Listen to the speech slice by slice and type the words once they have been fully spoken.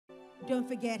don't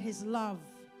forget his love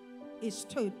is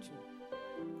total.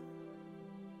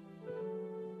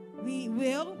 We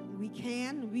will, we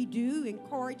can, we do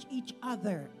encourage each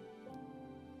other.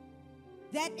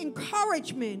 That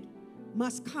encouragement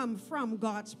must come from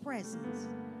God's presence.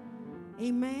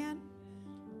 Amen.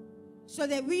 So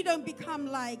that we don't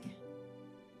become like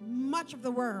much of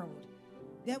the world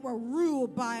that were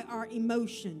ruled by our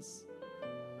emotions.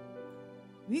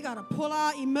 We got to pull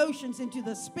our emotions into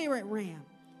the spirit realm.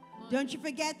 Don't you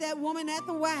forget that woman at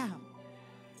the well.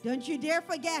 Don't you dare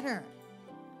forget her.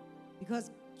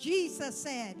 Because Jesus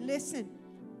said, listen,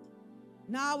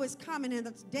 now is coming, and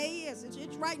the day is,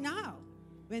 it's right now,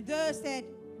 when those that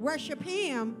worship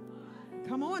him,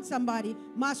 come on somebody,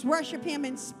 must worship him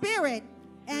in spirit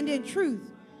and in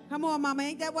truth. Come on, mama,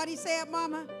 ain't that what he said,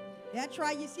 mama? That's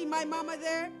right, you see my mama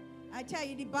there? I tell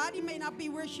you, the body may not be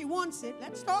where she wants it.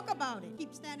 Let's talk about it.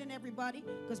 Keep standing, everybody,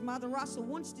 because Mother Russell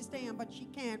wants to stand, but she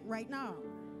can't right now.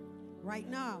 Right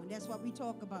now, and that's what we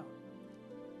talk about.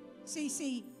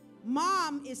 See,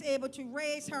 Mom is able to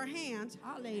raise her hands,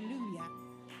 hallelujah,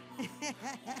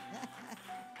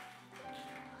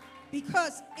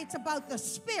 because it's about the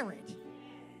spirit,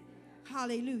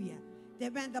 hallelujah,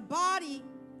 that when the body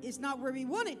is not where we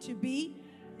want it to be,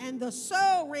 and the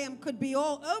soul realm could be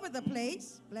all over the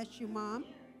place, bless you, Mom,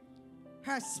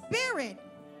 her spirit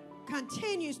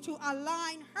continues to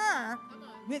align her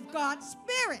with God's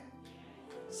spirit,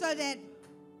 so that,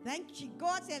 thank you,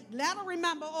 God said, let her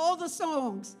remember all the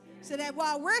songs. So that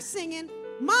while we're singing,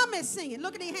 Mom is singing.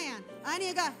 Look at the hand. I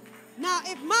need God. Now,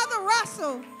 if Mother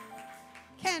Russell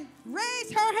can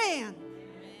raise her hand,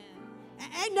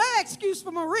 ain't no excuse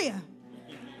for Maria.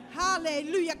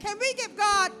 Hallelujah. Can we give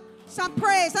God some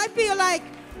praise? I feel like,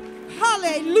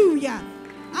 hallelujah.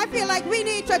 I feel like we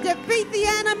need to defeat the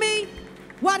enemy.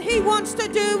 What he wants to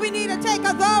do, we need to take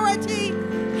authority.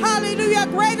 Hallelujah.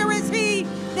 Greater is he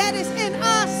that is in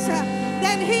us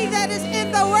than he that is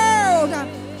in the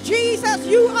world. Jesus,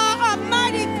 you are a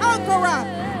mighty conqueror.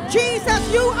 Jesus,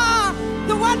 you are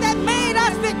the one that made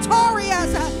us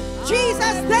victorious.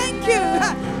 Jesus, thank you.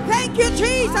 Thank you,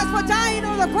 Jesus, for dying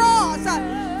on the cross.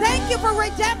 Thank you for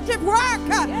redemptive work.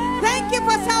 Thank you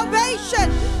for salvation.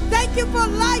 Thank you for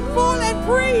life full and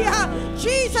free.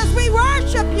 Jesus, we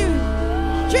worship you.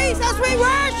 Jesus, we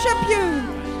worship you.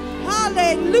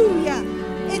 Hallelujah.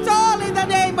 It's all in the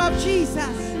name of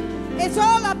Jesus. It's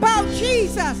all about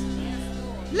Jesus.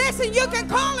 Listen, you can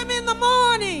call him in the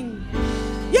morning.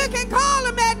 You can call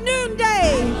him at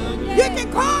noonday. You can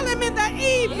call him in the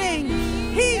evening.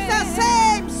 He's the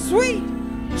same sweet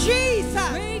Jesus.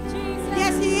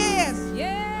 Yes, he is.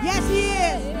 Yes, he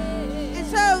is. And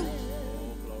so,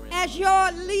 as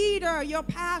your leader, your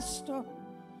pastor,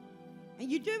 and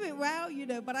you do it well, you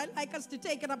know, but I like us to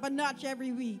take it up a notch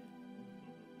every week.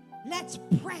 Let's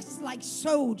press like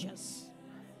soldiers.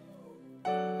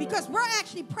 Because we're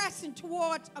actually pressing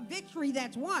towards a victory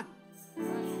that's won.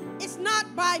 It's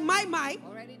not by my might.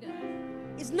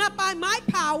 It's not by my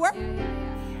power.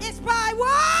 It's by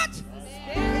what?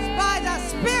 It's by the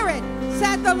Spirit,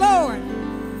 said the Lord.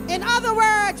 In other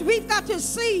words, we've got to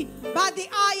see by the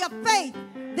eye of faith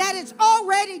that it's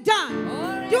already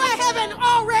done. Do I have an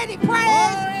already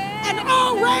praise, and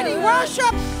already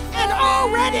worship, and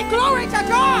already glory to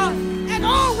God, and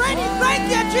already thank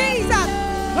you, Jesus?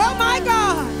 Oh, my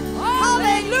God.